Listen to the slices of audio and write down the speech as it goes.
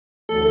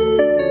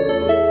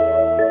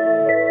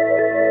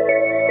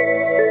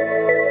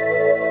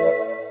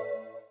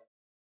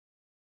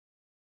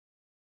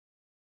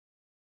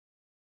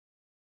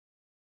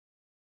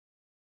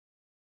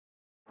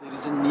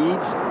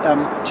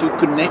to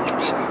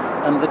connect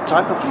the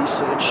type of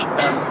research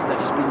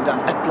that is being done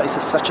at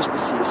places such as the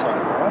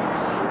CSIR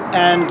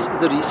and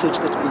the research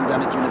that's being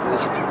done at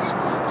universities.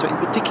 So in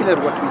particular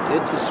what we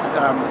did is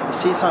the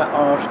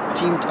CSIR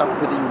teamed up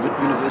with the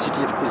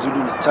University of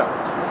KwaZulu-Natal,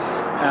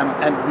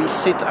 and we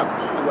set up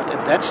what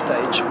at that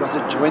stage was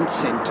a joint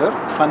centre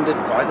funded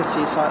by the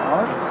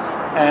CSIR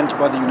and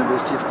by the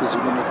University of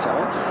KwaZulu-Natal.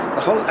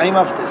 The whole aim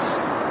of this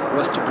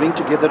was to bring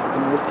together the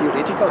more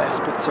theoretical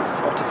aspects of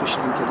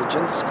artificial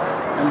intelligence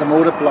and the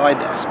more applied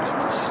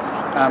aspects.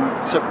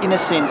 So in a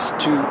sense,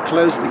 to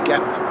close the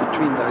gap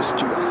between those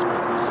two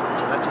aspects.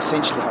 So that's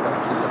essentially how the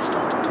whole thing got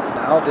started.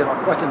 Now there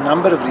are quite a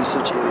number of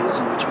research areas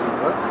in which we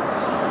work.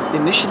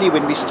 Initially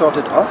when we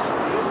started off,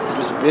 it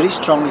was very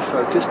strongly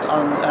focused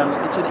on,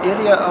 it's an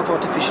area of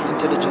artificial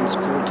intelligence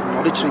called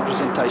knowledge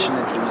representation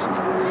and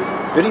reasoning.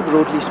 Very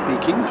broadly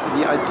speaking,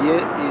 the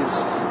idea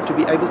is to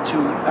be able to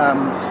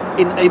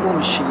enable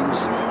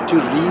machines to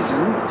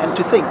reason and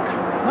to think.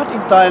 Not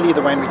entirely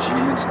the way in which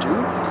humans do,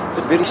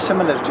 but very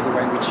similar to the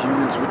way in which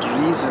humans would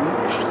reason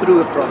through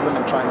a problem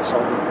and try and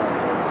solve a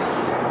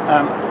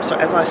problem. So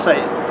as I say,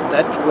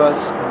 that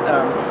was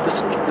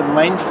the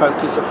main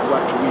focus of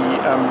what we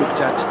looked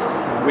at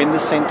when the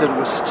centre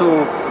was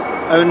still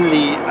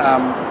only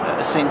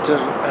a centre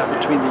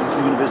between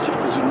the University of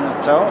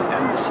KwaZulu-Natal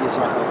and the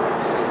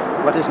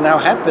CSIR. What has now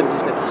happened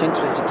is that the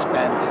centre has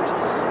expanded.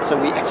 So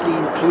we actually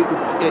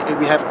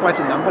we have quite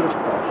a number of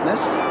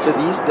partners. So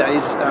these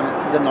days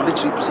the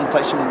knowledge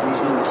representation and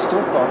reasoning is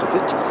still part of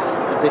it,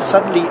 but there's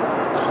suddenly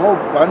a whole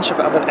bunch of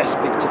other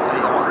aspects of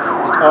AI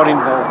that are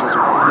involved as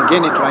well. And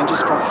again, it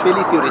ranges from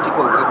fairly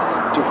theoretical work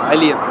to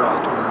highly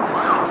applied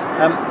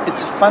work.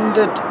 It's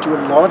funded to a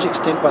large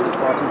extent by the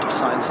Department of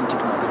Science and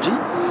Technology.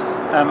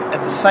 At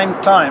the same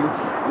time,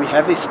 we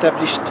have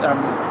established,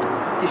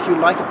 if you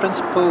like, a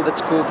principle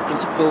that's called the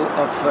principle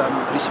of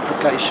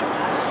reciprocation.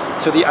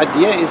 So the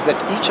idea is that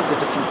each of the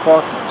different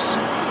partners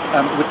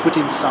would put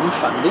in some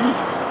funding,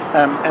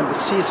 and the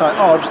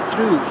CSIR,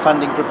 through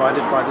funding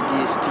provided by the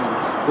DST,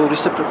 will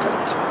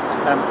reciprocate.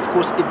 Of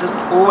course, it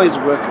doesn't always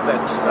work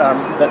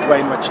that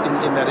way much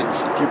in that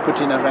it's, if you put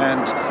in a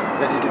rand,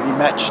 that it will be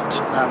matched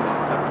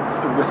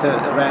with a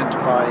rand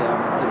by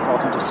the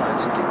Department of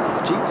Science and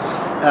Technology.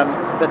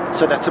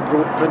 So that's a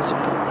broad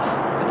principle.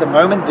 At the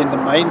moment, then,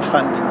 the main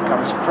funding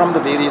comes from the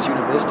various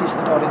universities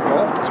that are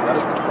involved, as well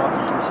as the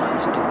Department of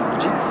Science and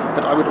Technology.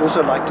 But I would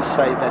also like to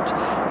say that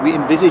we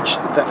envisage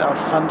that our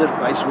funder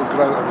base will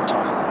grow over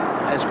time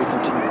as we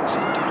continue with the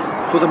centre.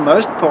 For the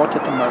most part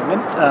at the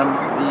moment,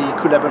 the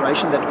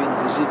collaboration that we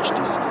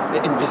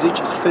envisage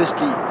is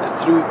firstly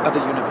through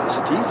other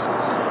universities.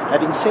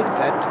 Having said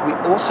that, we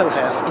also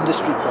have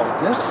industry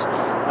partners.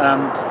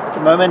 At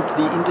the moment,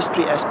 the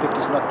industry aspect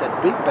is not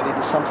that big, but it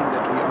is something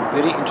that we are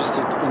very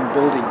interested in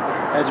building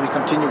as we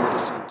continue with the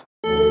centre.